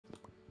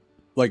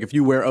Like if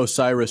you wear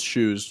Osiris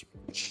shoes,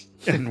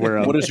 And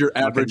we're what is your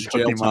average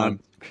jail time?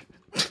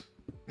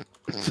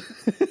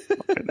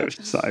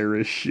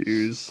 Osiris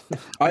shoes.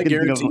 I can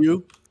think guarantee of-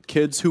 you,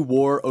 kids who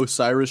wore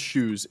Osiris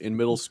shoes in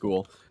middle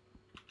school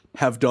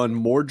have done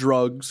more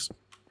drugs,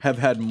 have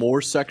had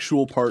more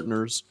sexual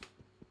partners,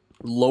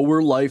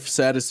 lower life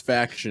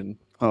satisfaction.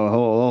 Oh,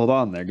 hold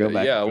on there. Go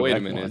back. Yeah, go wait a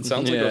back minute. one. It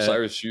sounds like Yeah.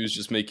 Osiris shoes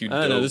just make you I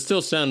don't know. dope. This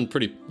still sounds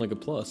pretty like a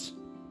plus.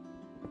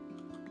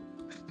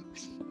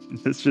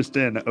 It's just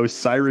in.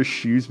 Osiris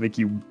shoes make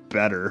you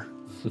better.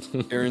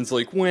 Aaron's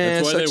like, wah,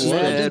 That's why they sex is wore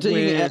it. bad, Imagine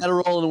taking wah."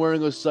 Adderall and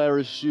wearing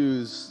Osiris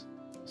shoes.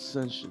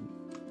 Ascension.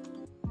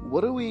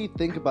 What do we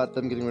think about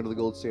them getting rid of the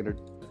gold standard?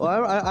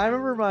 Well, I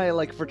remember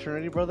my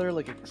fraternity brother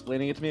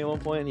explaining it to me at one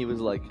point, and he was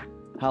like,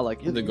 "How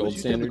yeah, The gold US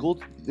used to have standard?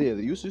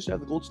 they used to have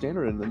the gold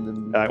standard, and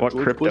then What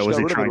George crypto Bush was got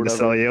he rid of it or trying to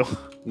sell whatever." you?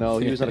 No,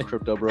 he was not a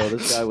crypto bro.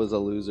 This guy was a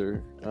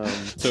loser.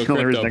 So The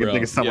only reason crypto, I can bro. think of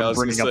Yeah, I someone was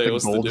bringing gonna up say, the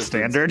what's the gold difference?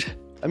 standard.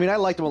 I mean, I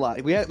liked him a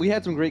lot. We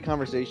had some great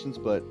conversations,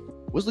 but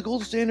was the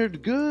gold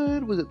standard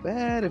good? Was it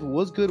bad? If it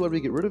was good, why did we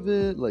get rid of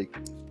it? I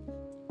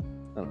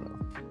don't know.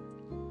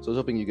 So I was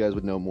hoping you guys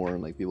would know more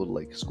and be able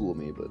to school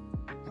me, but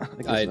I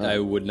guess not. I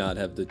would not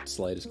have the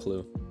slightest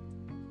clue.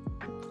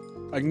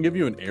 I can give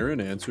you an Aaron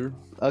answer.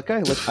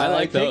 Okay, let's. I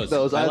like take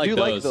those. I I like do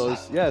like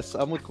those. those. Yes,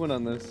 I'm with Quinn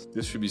on this.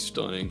 This should be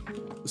stunning.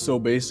 So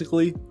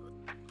basically,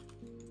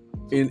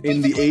 in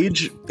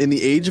the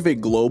age of a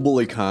global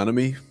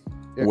economy,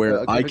 Yeah,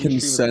 where I Griffin can stream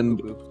is send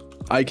boo-boo.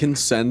 I can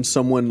send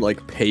someone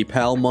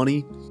PayPal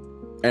money,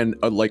 and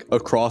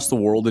across the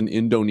world in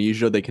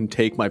Indonesia, they can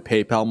take my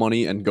PayPal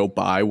money and go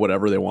buy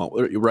whatever they want.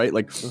 Right?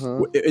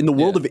 Uh-huh. In the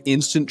world of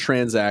instant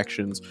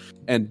transactions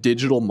and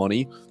digital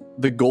money,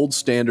 the gold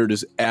standard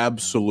is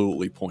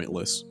absolutely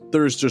pointless.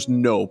 There's just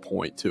no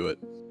point to it.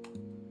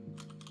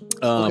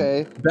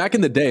 Okay. Back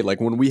in the day,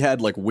 when we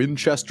had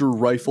Winchester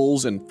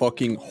rifles and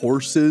fucking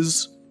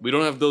horses. We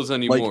don't have those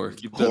anymore.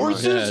 Keep that in mind.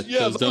 Horses? Yeah,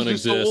 those don't are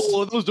so exist.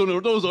 old.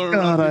 Those are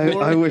God,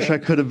 anymore. I wish I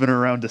could have been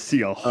around to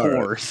see a right.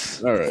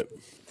 horse. All right.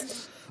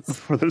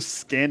 Before those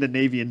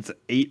Scandinavians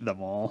ate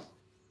them all.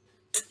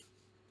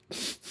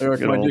 Eric,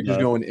 Good my old, dick is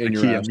going in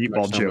your Ikea ass. meatball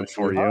next time joke I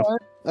for see you.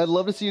 I'd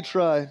love to see you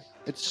try.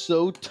 It's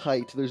so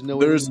tight. There's no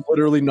way. There's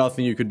literally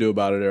nothing you could do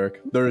about it,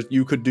 Eric.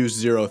 You could do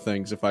zero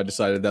things if I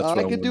decided that's what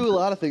I I could do a wanted.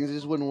 lot of things. It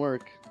just wouldn't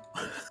work.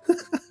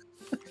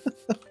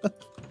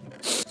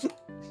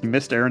 You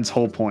missed Aaron's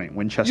whole point. You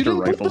Winchester didn't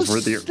put rifles the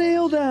were the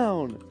snail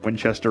down.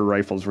 Winchester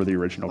rifles were the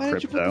original Why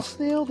didn't you put crypto. the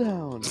snail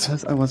down?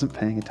 Because I wasn't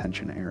paying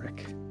attention,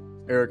 Eric.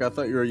 Eric, I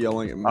thought you were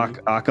yelling at me.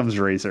 Occam's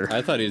razor.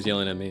 I thought he was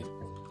yelling at me.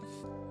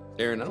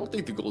 Aaron, I don't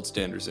think the gold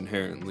standard is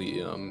inherently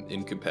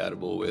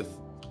incompatible with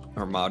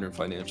our modern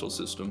financial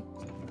system.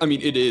 I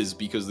mean, it is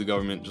because the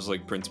government just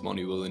prints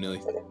money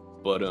willy-nilly.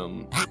 But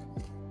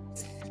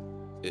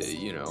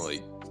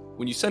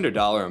when you send $1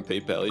 on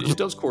PayPal, it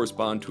does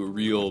correspond to a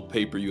real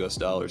paper US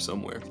dollar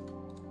somewhere.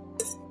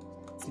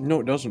 No,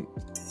 it doesn't.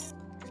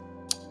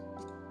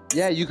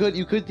 Yeah, you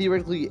could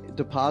theoretically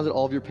deposit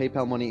all of your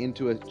PayPal money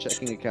into a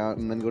checking account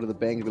and then go to the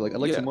bank and be like, I'd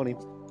like Yeah. some money.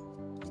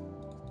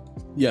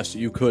 Yes,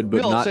 you could, but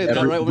We all not say that,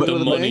 every. right? We but- go to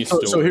the money bank.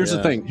 store. so here's the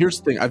yeah. thing. Here's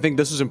the thing. I think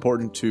this is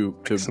important to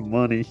Some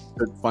money.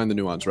 find the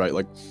nuance, right?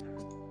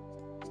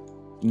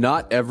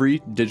 Not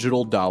every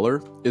digital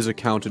dollar is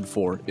accounted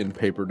for in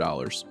paper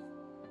dollars.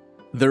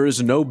 There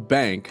is no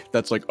bank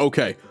that's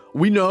okay,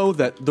 we know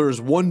that there's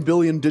 1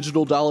 billion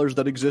digital dollars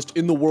that exist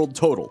in the world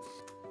total.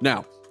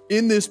 Now,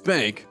 in this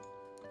bank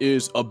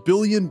is a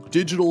billion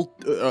physical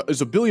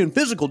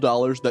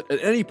dollars that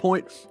at any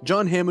point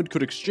John Hammond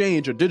could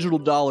exchange a digital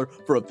dollar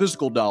for a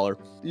physical dollar.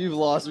 You've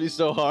lost me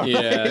so hard.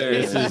 Yeah,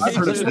 this is- I've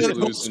heard This of is the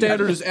gold losing.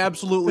 standard is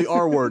absolutely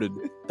R-worded.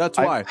 That's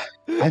why.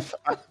 I've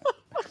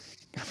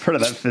heard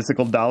of that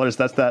physical dollars.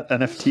 That's that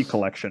NFT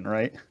collection,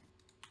 right?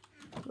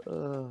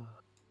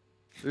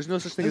 There's no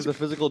such thing as a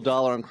physical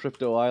dollar on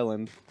Crypto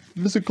Island.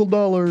 Physical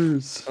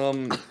dollars. All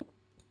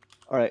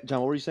right,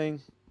 John, what were you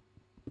saying?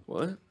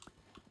 What?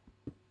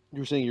 You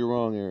were saying you're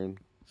wrong,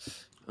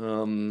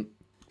 Aaron.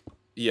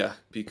 Yeah,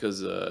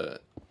 because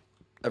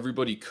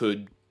everybody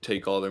could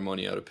take all their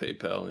money out of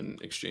PayPal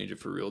and exchange it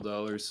for real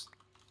dollars.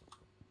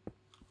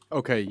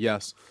 Okay,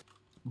 yes.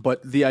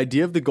 But the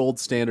idea of the gold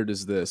standard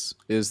is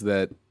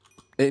that,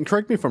 and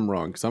correct me if I'm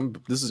wrong, because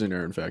this is an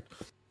Aaron fact.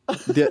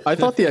 I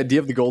thought the idea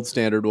of the gold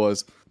standard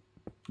was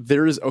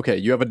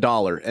you have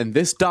 $1, and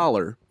this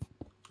dollar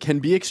can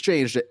be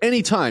exchanged at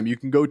any time. You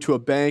can go to a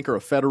bank or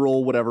a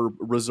federal, whatever,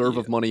 reserve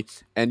of money,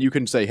 and you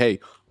can say, hey,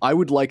 I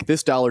would like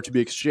this dollar to be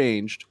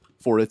exchanged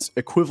for its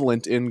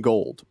equivalent in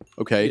gold.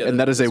 Okay? Yeah, and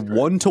that is a that's correct.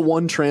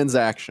 one-to-one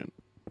transaction.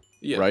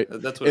 Yeah, Right?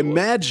 That's what it was.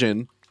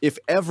 Imagine if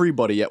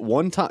everybody at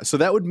one time, so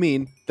that would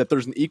mean that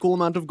there's an equal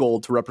amount of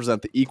gold to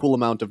represent the equal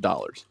amount of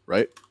dollars,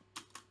 right?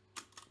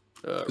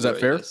 Is that Right,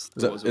 fair? yes, Is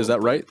there that, was is one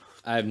that right?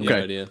 I have no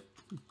Okay. idea.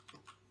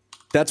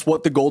 That's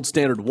what the gold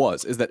standard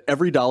was, is that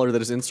every dollar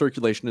that is in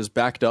circulation is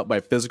backed up by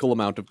a physical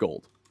amount of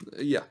gold.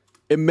 Yeah.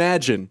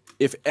 Imagine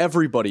if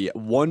everybody at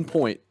one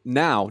point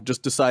now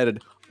just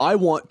decided, I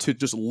want to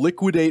just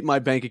liquidate my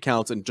bank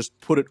accounts and just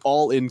put it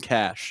all in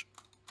cash.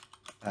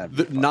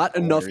 Not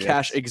enough hilarious.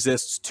 cash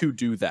exists to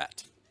do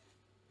that.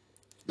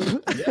 No,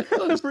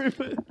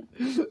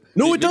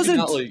 Maybe it doesn't.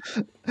 not, like,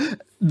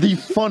 The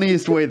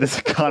funniest way this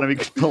economy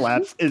could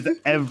collapse is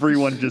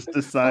everyone just I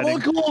deciding,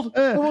 want gold.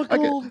 "Eh, I want I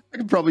gold.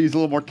 could probably use a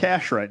little more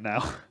cash right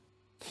now.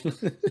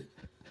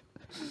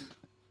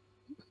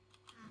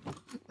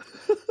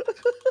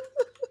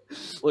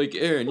 like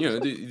Aaron, you know,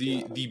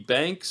 the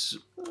banks.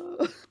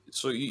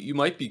 So you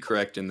might be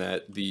correct in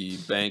that the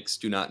banks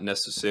do not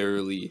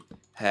necessarily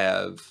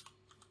have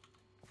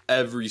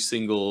every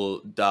single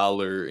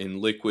dollar in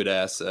liquid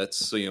assets.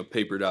 So you know,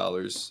 paper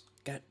dollars.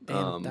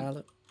 Goddamn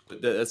dollar.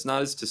 But that's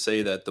not as to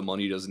say that the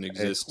money doesn't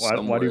exist Why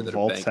somewhere do that a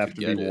vaults bank have could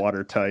to get be it.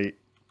 watertight,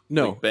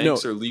 No, Like,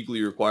 banks no, are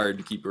legally required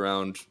to keep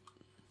around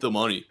the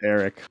money.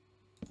 Eric?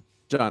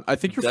 John. I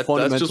think you're That's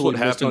fundamentally just what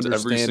happens every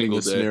misunderstanding single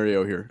the day.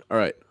 scenario here. All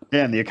right.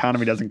 Yeah, and the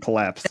economy doesn't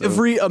collapse. So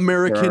Every where are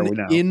American we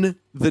now? in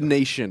the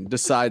nation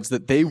decides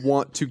that they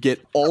want to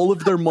get all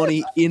of their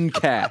money in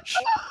cash.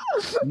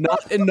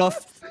 Not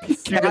enough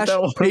get cash,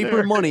 that one paper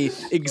there. money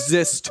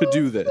exists to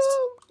do this.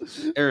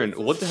 Aaron,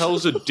 what the hell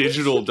is a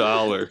digital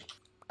dollar?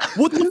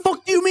 What the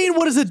fuck do you mean?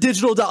 What is a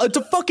digital dollar? It's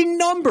a fucking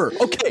number.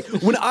 Okay,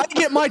 when I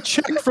get my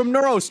check from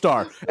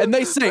Neurostar and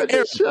they say,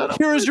 Aaron,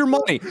 here is your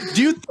money.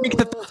 Do you think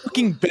that the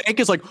fucking bank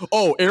is like,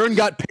 oh, Aaron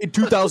got paid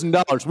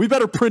 $2,000. We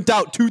better print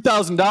out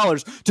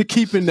 $2,000 to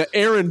keep in the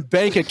Aaron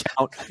bank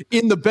account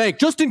in the bank,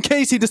 just in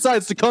case he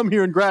decides to come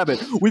here and grab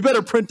it. We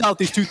better print out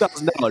these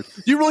 $2,000.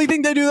 Do you really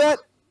think they do that?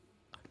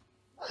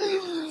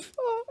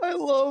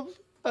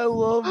 I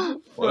love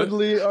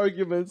friendly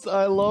arguments.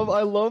 I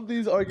love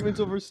these arguments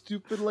over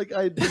stupid like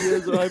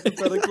ideas or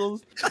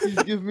hypotheticals.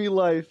 These give me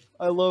life.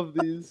 I love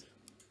these.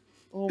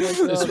 Oh my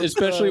god!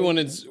 Especially when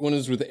it's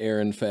with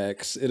Aaron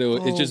facts. It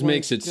Oh just my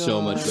makes it so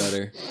much God.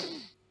 better.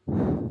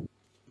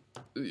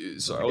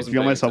 Sorry, I I wasn't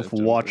feel paying myself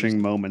attention.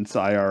 watching moments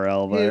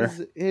IRL there.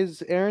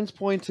 His Aaron's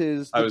point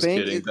is the I was bank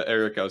kidding. is-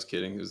 Eric, I was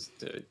kidding.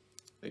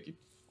 Thank you.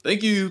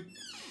 Thank you.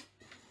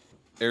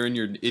 Aaron,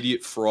 you're an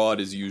idiot fraud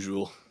as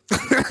usual.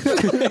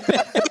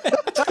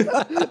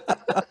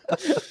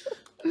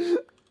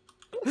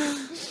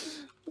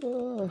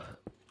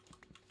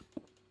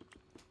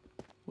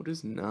 What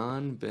is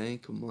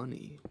non-bank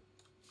money?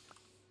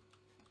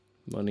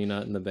 Money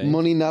not in the bank.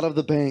 money not of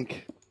the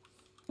bank.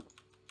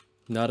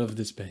 Not of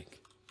this bank.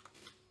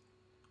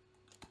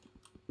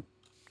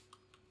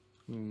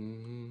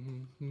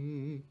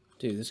 Mhm.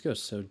 Dude, this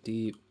goes so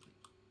deep.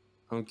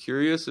 I'm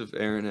curious if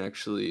Aaron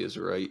actually is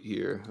right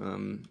here.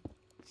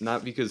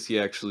 Not because he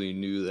actually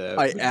knew that.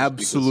 I but just because he was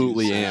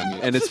absolutely saying am,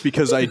 it. and it's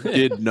because I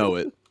did know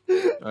it.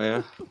 Oh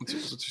yeah. What's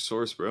your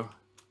source, bro?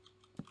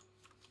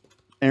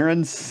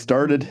 Aaron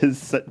started his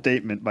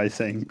statement by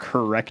saying,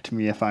 "Correct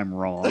me if I'm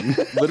wrong."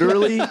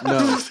 Literally,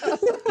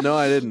 no,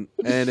 I didn't.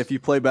 And if you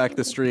play back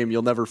the stream,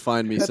 you'll never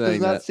find me That does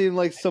saying not that. seem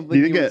like Do something.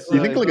 you think would do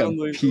you think say. like a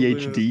Totally,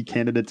 PhD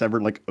candidate's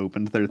ever like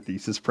opened their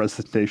thesis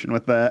presentation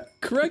with that?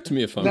 Correct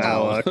me if I'm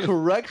Now, wrong.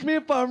 Correct me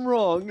if I'm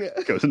wrong.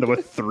 Goes into a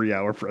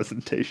 3-hour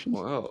presentation.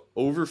 Wow.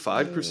 Over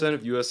 5%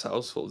 of U.S.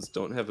 households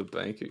don't have a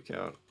bank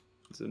account.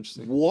 It's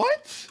interesting.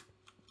 What?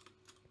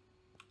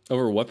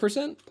 Over what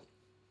percent?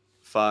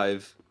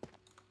 5.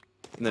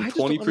 And then I just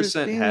don't 20%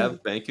 understand.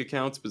 have bank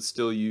accounts but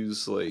still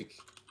use like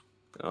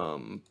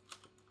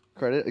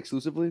Credit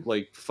exclusively?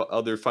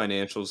 other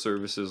financial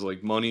services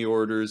like money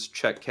orders,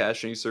 check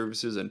cashing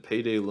services, and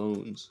payday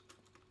loans.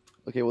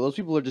 Okay, well those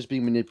people are just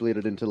being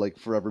manipulated into like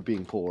forever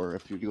being poor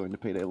if you're going to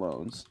payday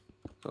loans.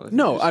 So think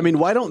No, there's- I mean,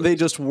 why don't they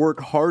just work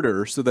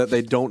harder so that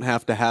they don't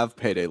have to have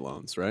payday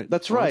loans, right?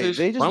 That's Why don't right.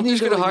 They just why don't need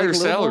just to get a like, higher make a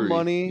little more salary?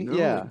 money. you know?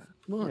 Yeah.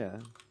 Come on. Yeah.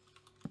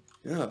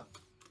 Yeah.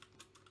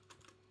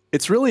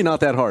 It's really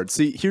not that hard.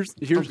 See, here's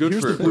good here's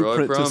for the it, bro, I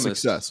blueprint to promise.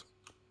 success.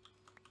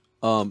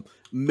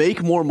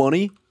 Make more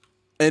money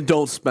and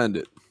don't spend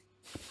it.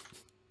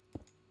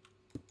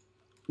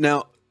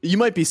 Now, you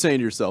might be saying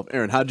to yourself,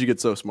 Aaron, how'd you get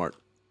so smart?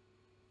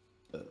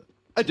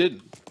 I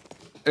didn't.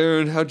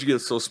 Aaron, how'd you get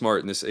so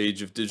smart in this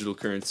age of digital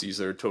currencies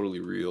that are totally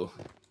real?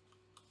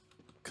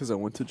 Because I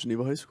went to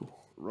Geneva High School.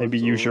 Maybe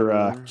use your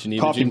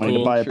Geneva coffee Gym money to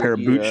Pool. buy a pair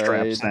of Sure,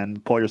 bootstraps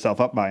and pull yourself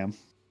up by them.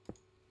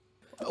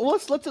 Well,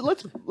 let's not kid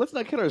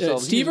Yeah,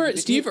 ourselves.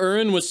 Steve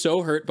Irwin was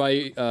so hurt by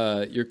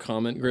your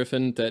comment,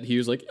 Griffin, that he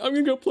was like, "I'm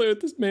gonna go play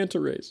with this manta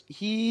race."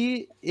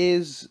 He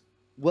is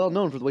well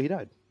known for the way he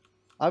died.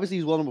 Obviously,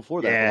 he's well known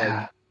before that. but,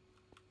 Yeah.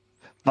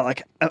 But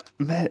like,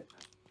 man,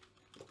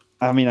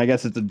 I mean, I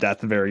guess it's a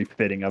death very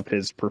fitting of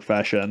his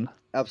profession.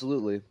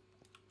 absolutely.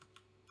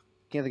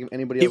 Can't think of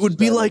anybody else. It would who's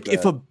be died like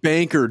if that. a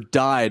banker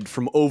died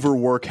from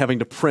overwork having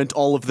to print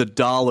all of the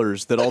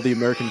dollars that all the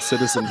American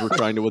citizens were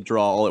trying to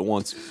withdraw all at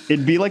once.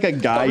 It'd be like a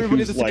guy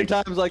everybody at who's the same like,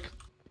 time is like,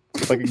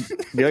 it'd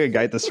be like a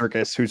guy at the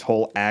circus whose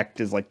whole act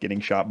is like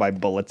getting shot by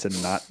bullets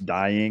and not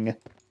dying,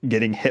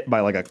 getting hit by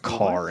like a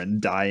car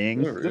and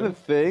dying. is it a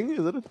thing?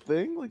 Is it a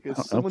thing? Like, is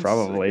know, someone's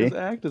probably. circus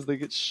act as they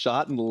get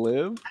shot and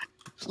live?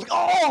 It's like,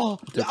 oh,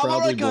 They're all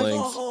probably right, guys.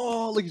 blanks.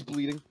 Oh, like he's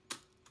bleeding.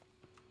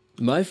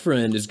 My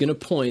friend is gonna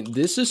point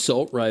this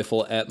assault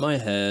rifle at my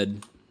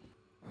head.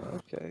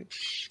 Okay.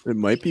 It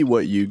might be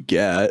what you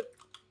get.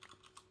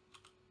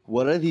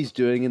 What are these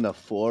doing in the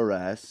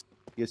forest?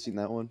 You guys seen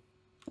that one?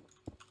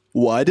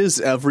 Why does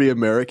every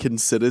American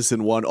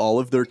citizen want all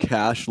of their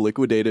cash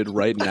liquidated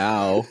right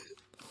now?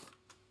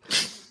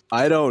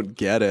 I don't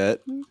get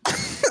it.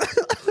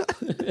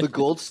 The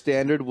gold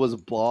standard was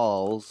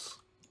balls.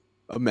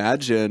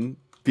 Imagine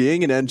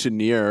being an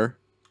engineer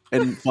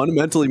and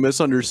fundamentally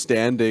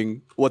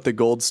misunderstanding what the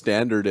gold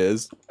standard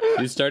is.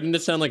 You're starting to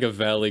sound like a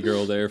Valley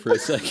girl there for a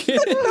second.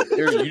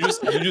 Aaron, you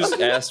just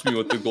asked me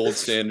what the gold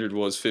standard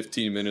was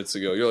 15 minutes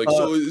ago. You're like,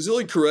 so is it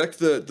like correct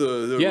that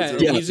the Yeah,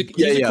 reserve- he's a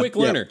quick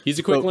learner. He's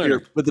a quick So, learner.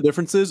 here, but the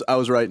difference is, I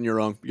was right and you're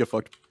wrong. You get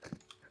fucked.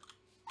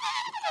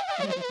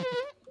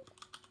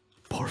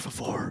 Por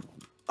favor,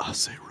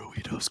 hace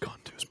ruidos con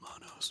tus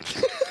manos.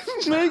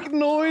 Make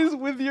noise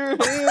with your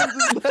hands.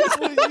 Is that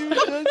what you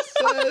just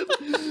said?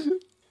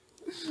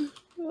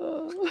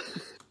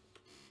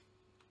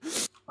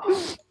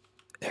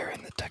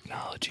 Aaron, the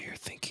technology you're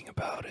thinking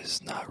about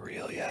is not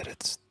real yet.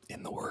 It's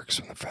in the works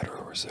from the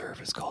Federal Reserve.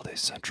 It's called a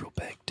central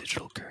bank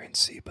digital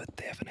currency, but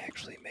they haven't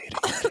actually made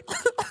it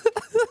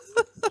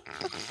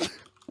yet.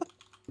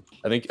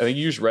 I think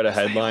you just read a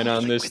headline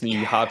on this and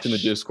you hopped in the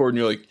Discord and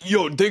you're like,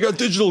 yo, they got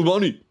digital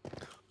money.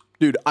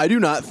 Dude, I do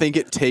not think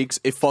it takes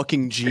a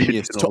fucking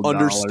genius to Digital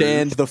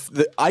understand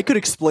the. I could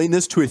explain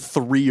this to a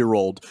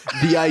 3-year-old.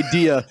 The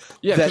idea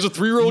Yeah, that because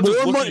a 3-year-old just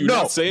more look at money- you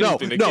not say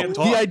anything. They can't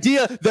talk. The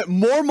idea that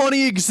more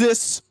money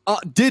exists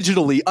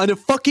digitally on a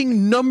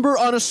fucking number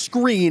on a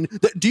screen.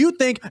 That, do you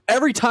think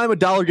every time a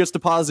dollar gets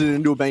deposited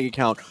into a bank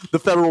account, the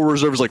Federal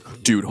Reserve is like,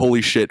 dude,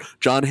 holy shit,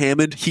 John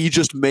Hammond, he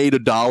just made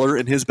 $1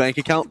 in his bank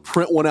account.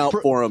 Print one out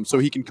for him so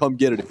he can come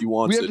get it if he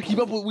wants We have it. to keep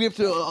up with. We have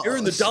to.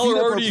 Aaron, the speed dollar up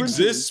our already printing.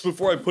 exists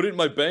before I put it in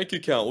my bank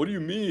account. What do you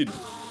mean?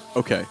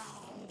 Okay,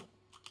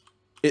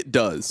 it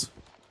does,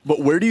 but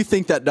where do you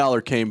think that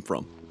dollar came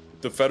from?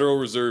 The Federal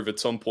Reserve at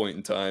some point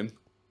in time.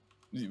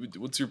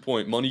 What's your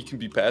point? Money can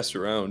be passed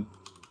around.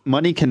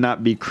 Money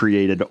cannot be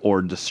created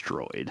or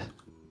destroyed.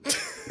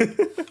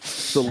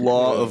 The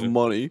law of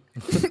money.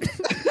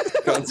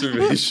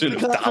 Conservation of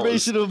dollars.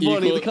 Conservation of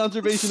money. Equal- The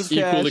conservation of cash.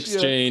 Equal yeah.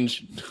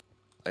 exchange.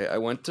 I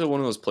went to one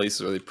of those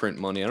places where they print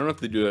money. I don't know if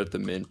they do it at the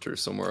Mint or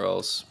somewhere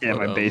else. Yeah,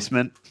 but, my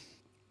basement.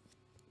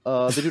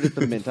 They do it at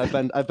the Mint.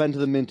 I've been to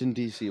the Mint in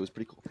DC. It was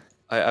pretty cool.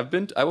 I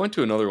went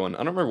to another one. I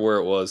don't remember where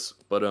it was,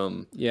 but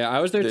Yeah, I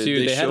was there They- too.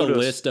 they They had a showed us-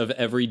 list of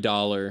every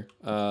dollar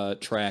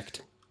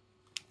tracked.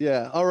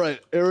 Yeah. All right.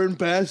 Aaron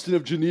Baston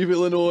of Geneva,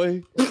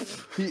 Illinois.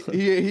 he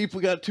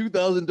got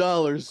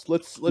 $2,000.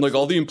 Let's like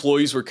all the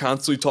employees were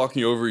constantly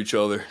talking over each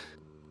other.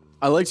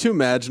 I like to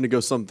imagine it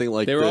goes something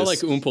like They were this. all like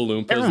Oompa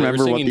Loompas. I They were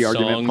remember what singing the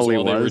argument songs fully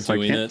while they were was, so I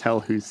doing can't it. tell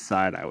whose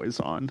side I was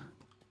on.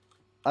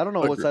 I don't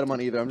know what side I'm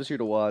on either. I'm just here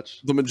to watch.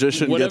 The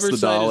magician Whatever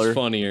gets the side dollar, is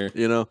funnier.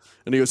 you know,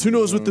 and he goes, "Who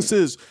knows what this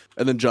is?"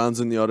 And then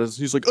John's in the audience.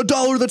 He's like,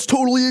 "$1 that's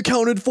totally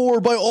accounted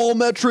for by all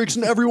metrics,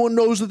 and everyone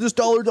knows that this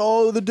dollar,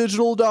 all of the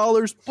digital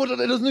dollars." But it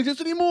doesn't exist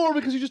anymore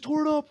because you just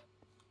tore it up.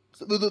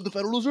 So the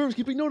Federal Reserve is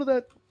keeping note of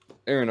that.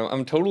 Aaron,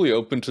 I'm totally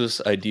open to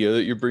this idea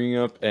that you're bringing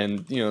up,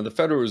 and you know the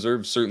Federal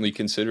Reserve certainly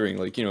considering,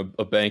 like, you know,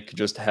 a bank could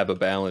just have a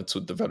balance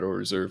with the Federal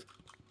Reserve,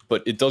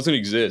 but it doesn't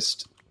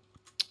exist.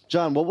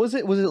 John, what was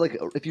it? Was it like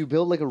if you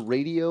build like a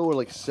radio or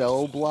like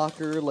cell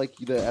blocker, like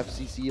the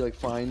FCC like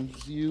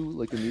finds you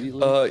like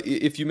immediately?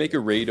 If you make a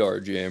radar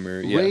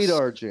jammer, yes,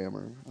 Radar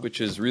jammer. which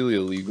is really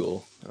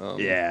illegal.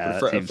 Yeah, but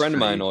that a seems friend of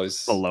mine pretty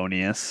always,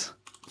 Felonious.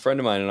 a friend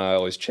of mine and I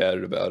always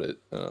chatted about it,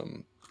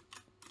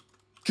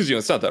 because you know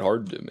it's not that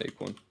hard to make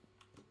one.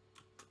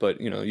 But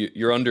you know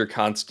you're under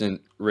constant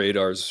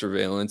radar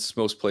surveillance.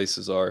 Most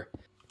places are,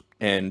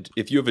 and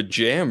if you have a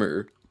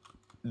jammer,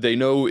 they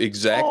know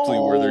exactly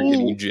where they're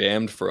getting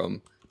jammed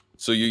from.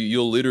 So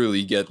you'll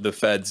literally get the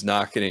feds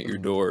knocking at your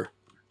door.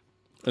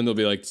 And they'll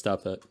be like,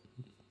 stop that.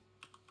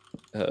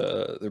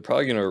 They're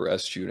probably gonna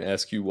arrest you and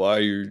ask you why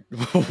you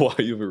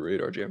have a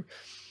radar jammer.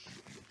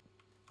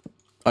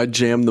 I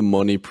jam the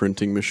money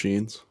printing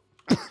machines.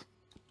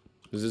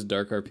 This is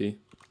Dark RP.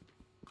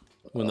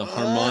 When the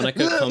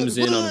harmonica comes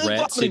in on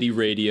Rat City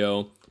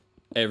Radio,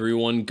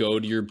 everyone go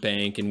to your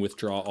bank and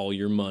withdraw all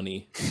your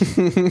money.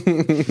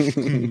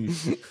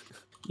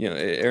 You know,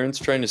 Aaron's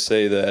trying to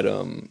say that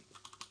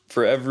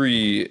for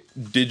every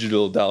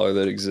digital dollar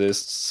that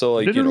exists, so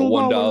like you know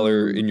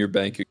 $1 in your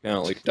bank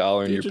account, like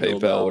 $1 in your Digital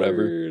PayPal,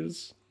 whatever,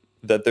 dollars.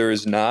 that there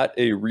is not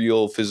a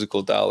real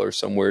physical dollar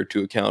somewhere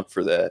to account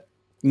for that.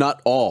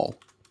 Not all.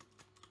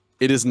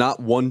 It is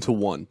not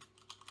 1-to-1.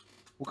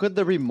 Well, could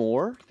there be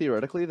more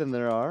theoretically than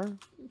there are?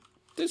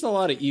 There's a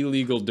lot of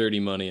illegal, dirty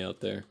money out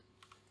there.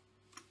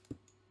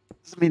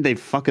 Doesn't mean they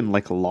fucking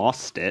like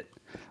lost it.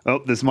 Oh,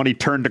 this money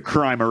turned to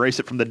crime. Erase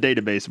it from the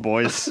database,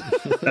 boys.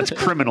 That's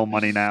criminal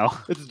money now.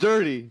 It's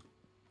dirty.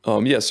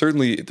 Yeah,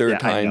 certainly there are Yeah,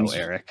 I know, times.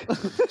 Eric.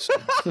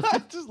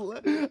 I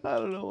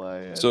don't know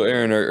why. So,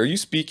 Aaron, are you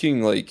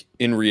speaking like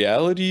in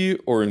reality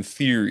or in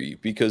theory?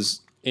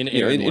 Because In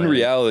you know, in Aaron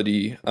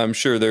reality, I'm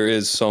sure there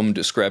is some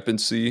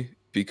discrepancy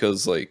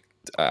because, like,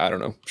 I don't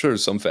know, I'm sure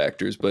there's some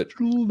factors, but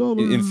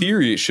in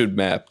theory, it should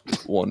map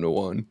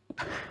 1-to-1.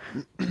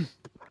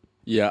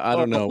 Yeah, I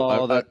don't know.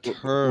 Oh,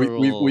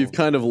 that We've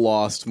kind of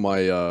lost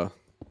my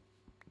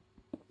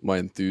my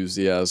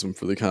enthusiasm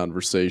for the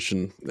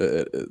conversation.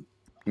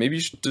 Maybe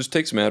you should just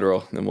take some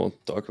Adderall, and then we'll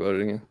talk about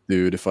it again.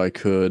 Dude, if I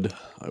could,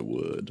 I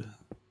would.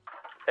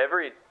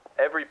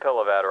 Every pill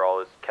of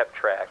Adderall is kept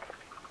track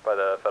by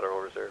the Federal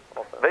Reserve.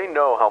 Also. They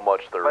know how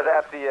much they're By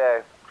the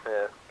FDA.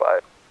 Yeah,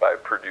 by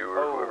Purdue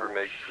or whoever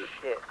makes it.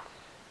 Shit.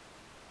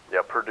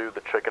 Yeah, Purdue,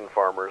 the chicken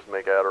farmers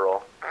make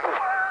Adderall.